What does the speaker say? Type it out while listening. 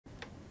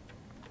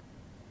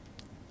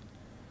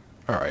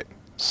Alright,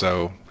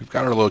 so we've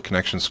got our little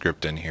connection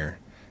script in here,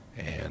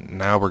 and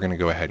now we're going to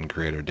go ahead and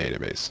create our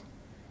database.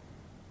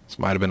 This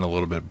might have been a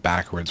little bit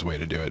backwards way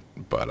to do it,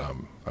 but I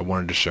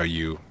wanted to show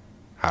you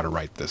how to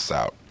write this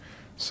out.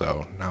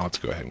 So now let's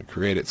go ahead and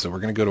create it. So we're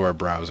going to go to our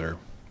browser,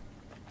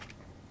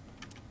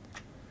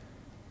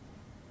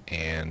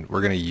 and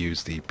we're going to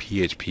use the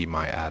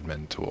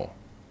phpMyAdmin tool,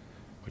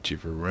 which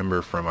if you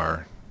remember from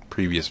our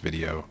previous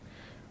video,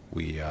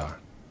 we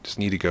just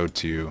need to go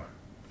to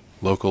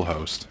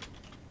localhost,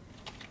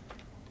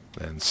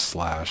 then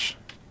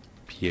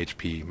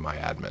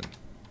 /phpMyAdmin.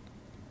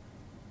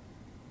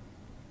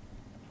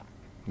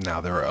 Now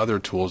there are other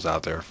tools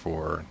out there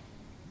for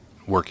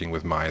working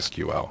with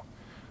MySQL.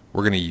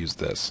 We're going to use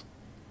this.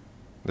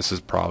 This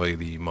is probably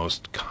the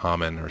most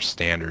common or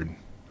standard.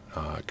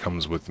 It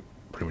comes with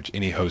pretty much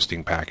any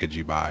hosting package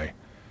you buy.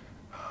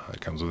 It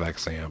comes with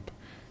XAMPP,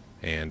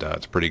 and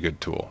it's a pretty good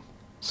tool.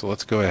 So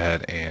let's go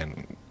ahead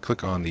and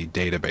click on the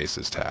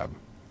Databases tab.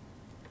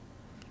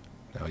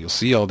 Now you'll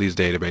see all these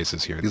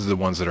databases here. These are the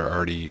ones that are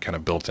already kind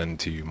of built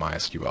into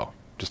MySQL.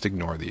 Just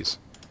ignore these.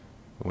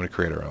 We want to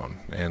create our own,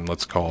 and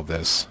let's call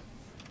this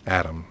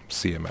Atom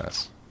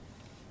CMS.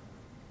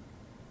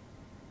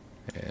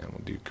 And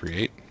we'll do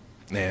create.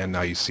 And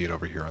now you see it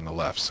over here on the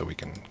left, so we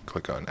can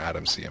click on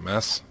Atom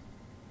CMS.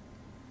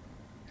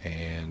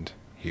 And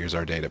here's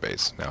our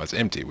database. Now it's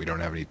empty. We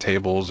don't have any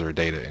tables or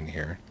data in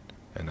here,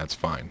 and that's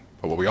fine.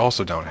 But what we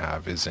also don't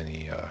have is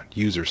any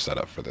user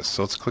setup for this.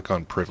 So let's click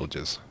on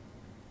privileges.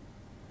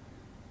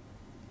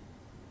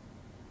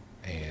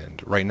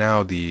 And right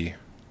now the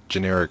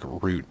generic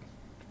root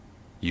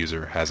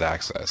user has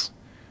access,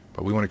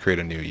 but we want to create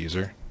a new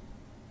user,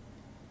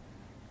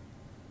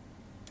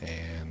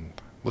 and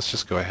let's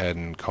just go ahead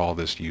and call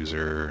this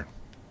user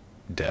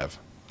dev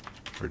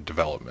for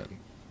development.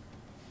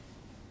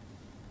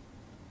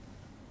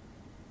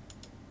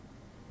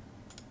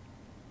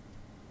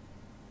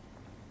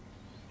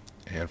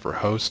 And for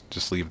host,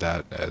 just leave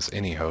that as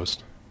any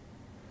host.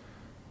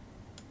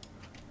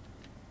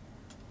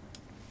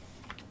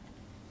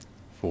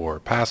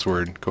 For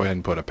password, go ahead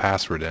and put a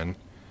password in.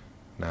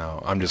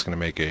 Now I'm just going to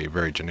make a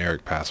very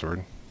generic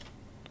password.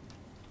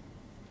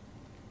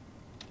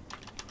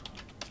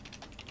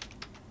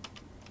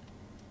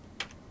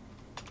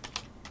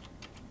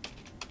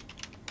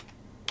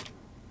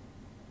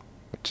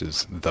 Which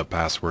is the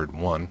password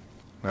 1.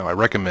 Now I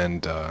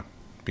recommend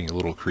being a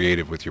little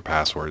creative with your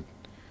password,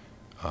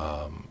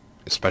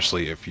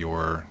 especially if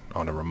you're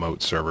on a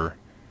remote server.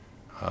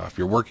 If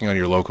you're working on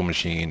your local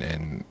machine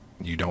and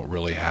you don't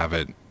really have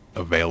it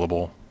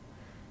available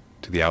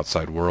to the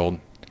outside world,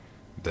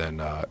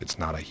 then it's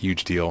not a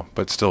huge deal,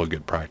 but still a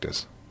good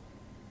practice.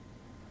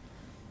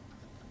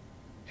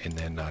 And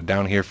then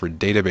down here for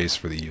database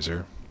for the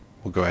user,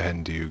 we'll go ahead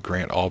and do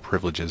grant all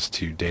privileges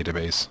to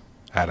database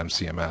Atom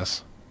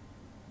CMS.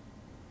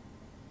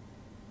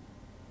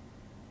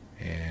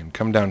 And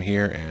come down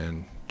here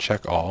and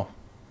check all.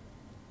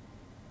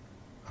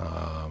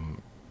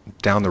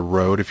 Down the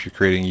road, if you're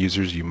creating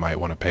users, you might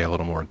want to pay a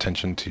little more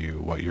attention to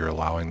what you're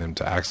allowing them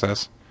to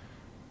access.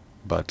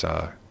 But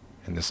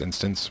in this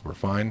instance, we're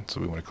fine. So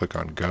we want to click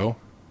on Go.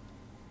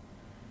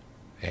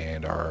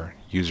 And our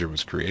user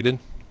was created.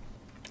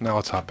 Now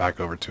let's hop back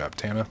over to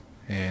Aptana,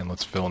 and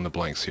let's fill in the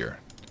blanks here.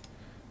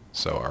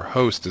 So our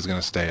host is going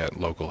to stay at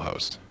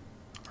localhost.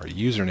 Our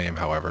username,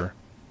 however,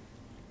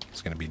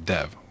 is going to be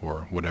dev,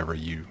 or whatever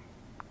you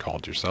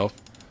called yourself.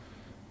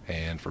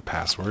 And for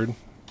password,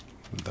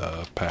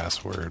 the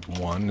password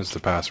 1 is the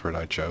password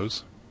I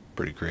chose.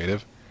 Pretty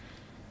creative.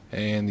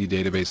 And the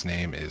database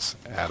name is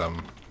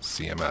Atom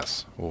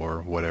CMS,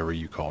 or whatever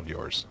you called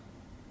yours.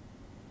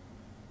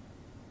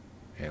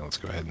 And let's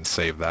go ahead and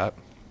save that.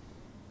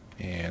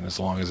 And as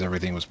long as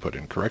everything was put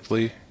in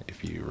correctly,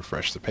 if you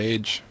refresh the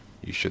page,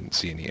 you shouldn't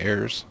see any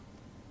errors.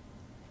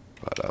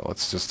 But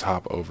let's just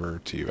hop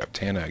over to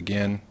Aptana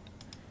again,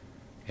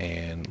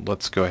 and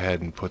let's go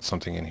ahead and put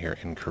something in here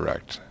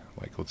incorrect.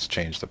 Like, let's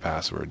change the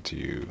password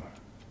to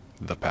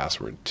the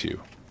password 2.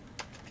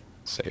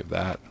 Save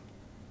that.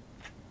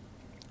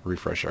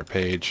 Refresh our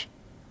page,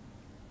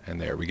 and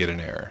there we get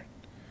an error.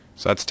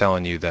 So that's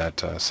telling you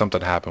that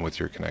something happened with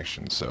your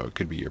connection. So it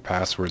could be your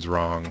password's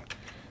wrong,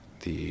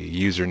 the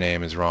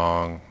username is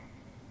wrong,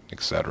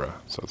 etc.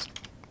 So let's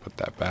put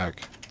that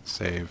back,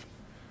 save,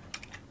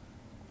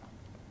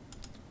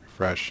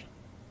 refresh,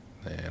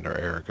 and our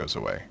error goes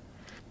away.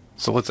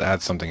 So let's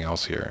add something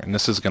else here, and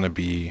this is going to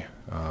be,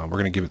 we're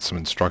going to give it some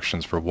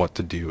instructions for what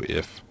to do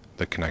if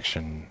the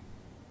connection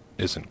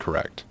isn't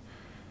correct.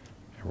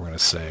 And we're going to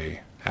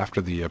say,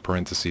 after the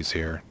parentheses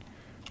here,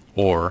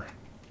 or,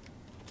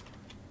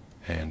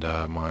 and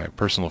my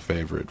personal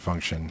favorite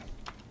function,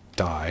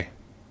 die,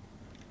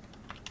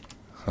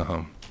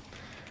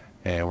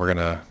 and we're going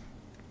to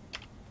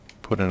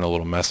put in a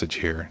little message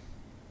here,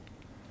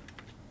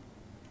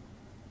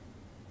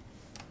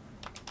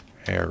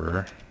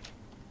 error,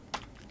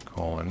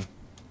 colon.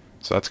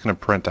 So that's going to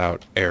print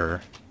out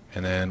error,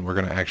 and then we're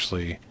going to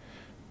actually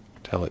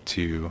tell it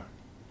to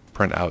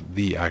print out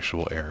the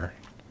actual error.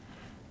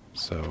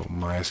 So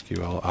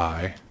MySQL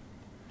I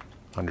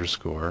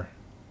underscore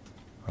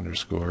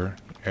underscore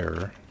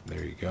error.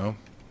 There you go.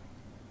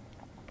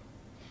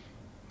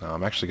 Now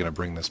I'm actually going to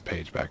bring this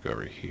page back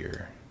over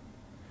here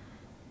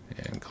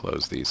and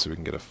close these so we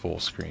can get a full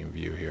screen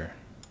view here.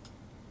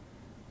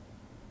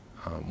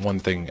 One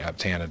thing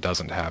Aptana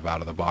doesn't have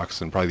out of the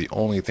box, and probably the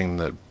only thing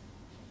that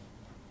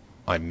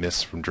I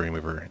miss from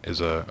Dreamweaver,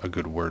 is a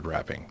good word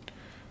wrapping.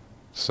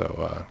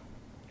 So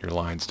your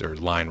lines, or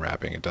line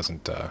wrapping, it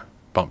doesn't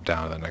bump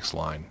down to the next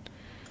line.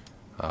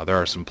 There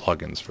are some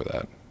plugins for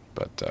that,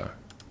 but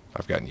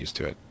I've gotten used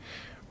to it.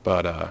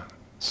 But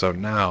so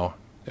now,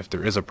 if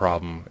there is a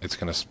problem, it's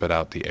going to spit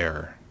out the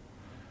error.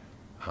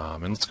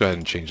 And let's go ahead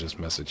and change this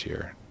message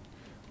here.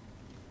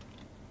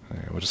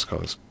 We'll just call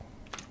this,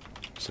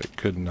 say,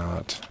 could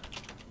not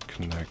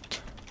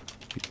connect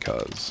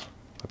because.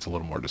 That's a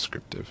little more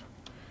descriptive.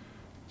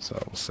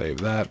 So we'll save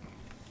that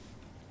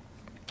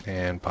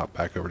and pop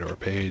back over to our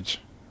page,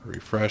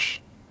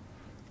 refresh,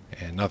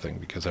 and nothing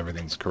because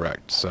everything's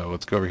correct. So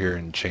let's go over here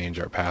and change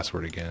our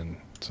password again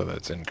so that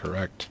it's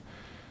incorrect.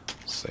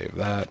 Save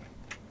that,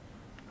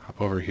 hop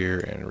over here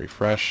and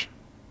refresh,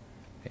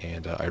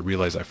 and I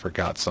realize I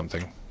forgot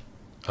something.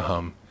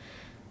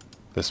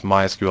 This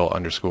MySQL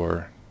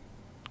underscore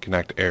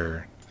connect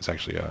error is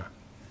actually a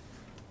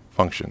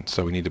function,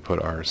 so we need to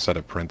put our set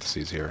of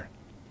parentheses here.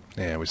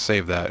 And we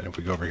save that, and if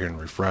we go over here and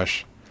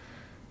refresh,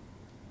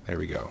 there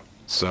we go.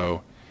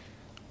 So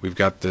we've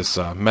got this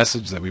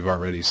message that we've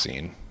already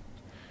seen,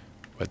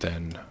 but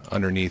then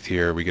underneath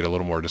here we get a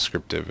little more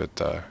descriptive.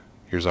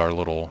 Here's our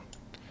little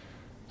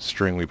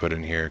string we put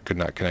in here, could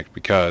not connect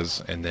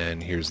because, and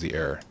then here's the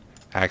error.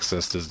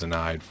 Access is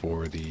denied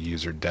for the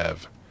user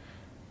dev.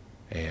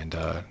 And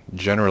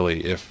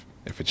generally, if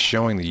it's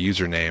showing the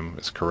username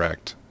is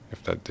correct,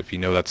 if you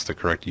know that's the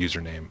correct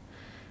username,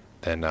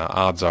 then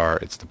odds are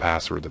it's the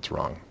password that's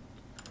wrong.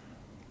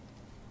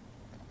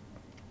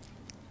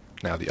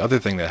 Now the other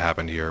thing that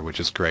happened here, which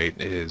is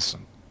great, is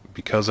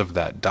because of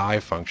that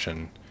die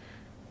function,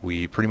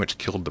 we pretty much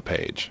killed the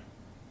page.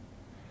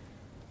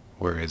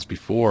 Whereas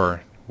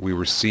before, we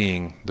were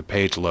seeing the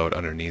page load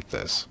underneath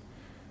this.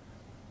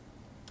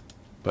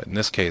 But in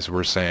this case,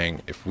 we're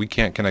saying if we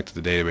can't connect to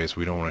the database,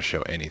 we don't want to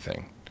show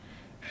anything.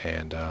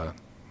 And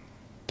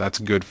that's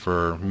good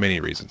for many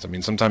reasons. I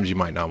mean, sometimes you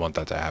might not want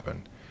that to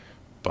happen.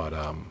 But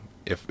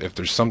if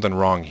there's something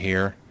wrong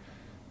here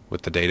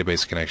with the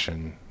database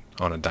connection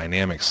on a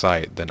dynamic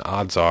site, then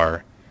odds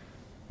are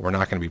we're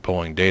not going to be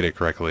pulling data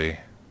correctly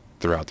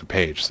throughout the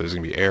page. So there's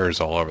going to be errors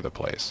all over the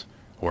place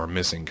or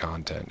missing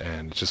content,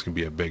 and it's just going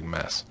to be a big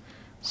mess.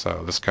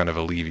 So this kind of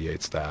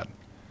alleviates that.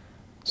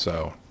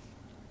 So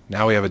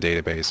now we have a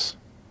database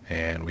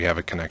and we have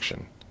a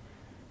connection.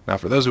 Now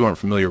for those who aren't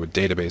familiar with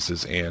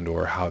databases and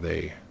or how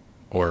they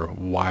or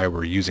why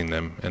we're using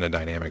them in a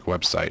dynamic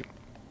website,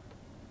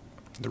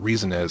 the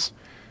reason is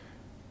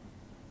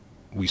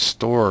we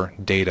store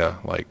data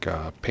like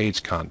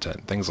page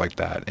content, things like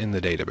that, in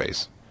the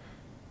database,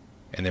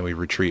 and then we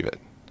retrieve it.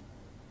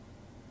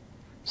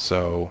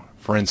 So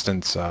for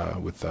instance,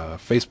 with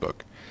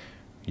Facebook,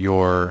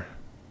 your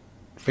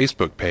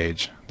Facebook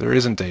page, there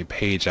isn't a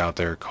page out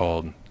there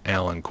called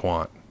Alan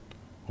Quant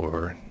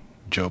or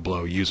Joe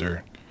Blow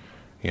user,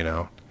 you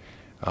know,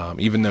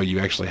 even though you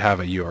actually have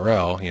a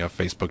URL, you know,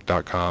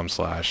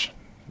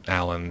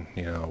 facebook.com/Alan,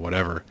 you know,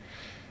 whatever,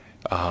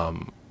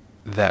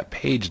 that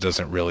page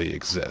doesn't really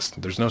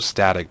exist. There's no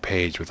static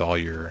page with all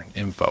your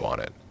info on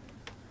it.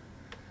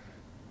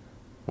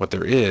 What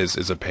there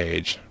is a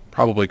page,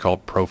 probably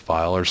called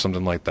profile or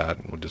something like that,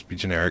 it would just be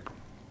generic.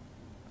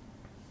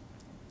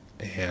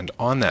 And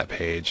on that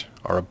page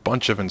are a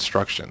bunch of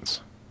instructions.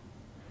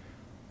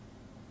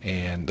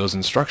 And those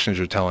instructions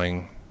are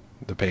telling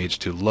the page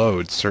to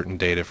load certain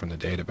data from the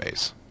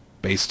database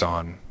based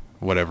on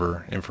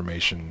whatever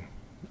information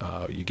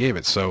you gave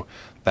it. So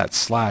that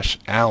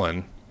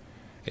 /Alan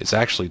is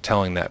actually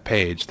telling that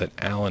page that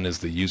Alan is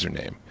the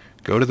username.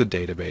 Go to the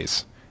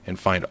database and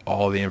find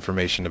all the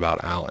information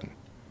about Alan.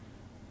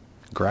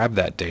 Grab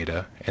that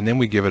data, and then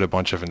we give it a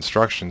bunch of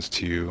instructions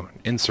to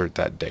insert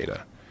that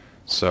data.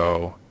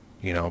 So,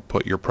 you know,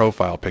 put your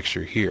profile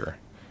picture here.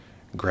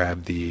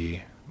 Grab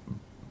the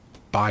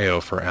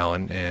bio for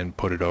Alan and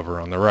put it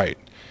over on the right.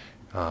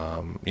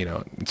 You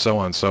know, and so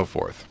on and so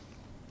forth.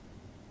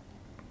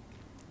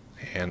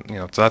 And you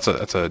know, so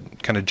that's a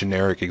kind of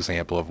generic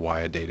example of why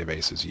a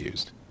database is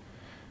used.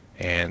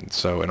 And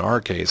so in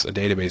our case, a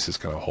database is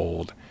going to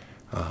hold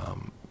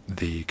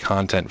the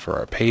content for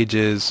our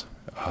pages.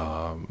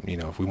 You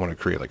know, if we want to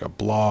create like a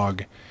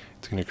blog,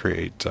 it's going to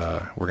create.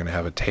 We're going to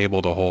have a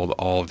table to hold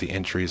all of the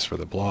entries for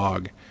the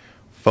blog.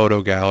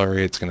 Photo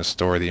gallery, it's going to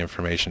store the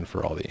information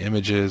for all the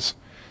images,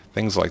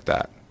 things like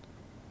that.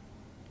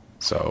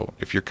 So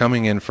if you're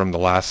coming in from the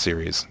last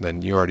series,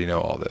 then you already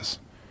know all this.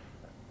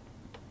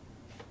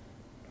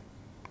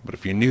 But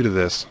if you're new to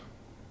this,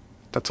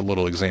 that's a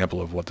little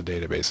example of what the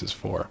database is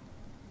for.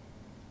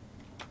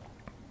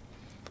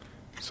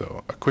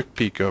 So a quick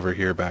peek over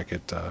here back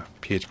at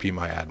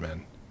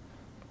phpMyAdmin.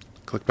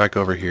 Click back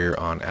over here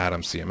on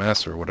Atom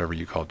CMS or whatever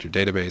you called your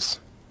database,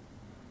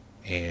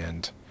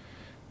 and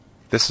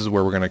this is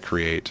where we're going to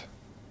create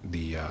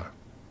the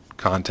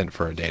content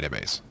for a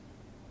database.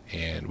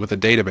 And with a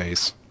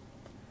database,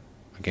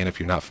 again, if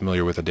you're not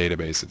familiar with a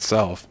database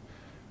itself,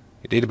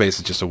 a database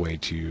is just a way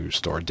to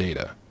store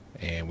data.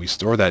 And we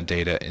store that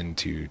data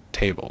into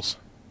tables.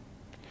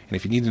 And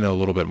if you need to know a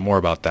little bit more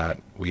about that,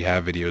 we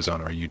have videos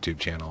on our YouTube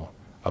channel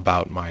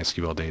about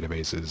MySQL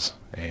databases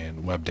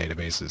and web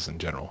databases in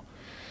general.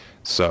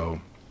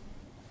 So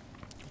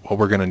what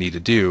we're going to need to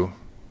do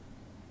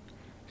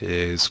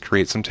is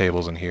create some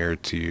tables in here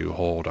to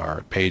hold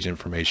our page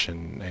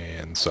information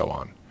and so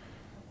on.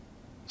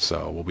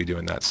 So we'll be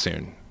doing that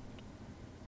soon.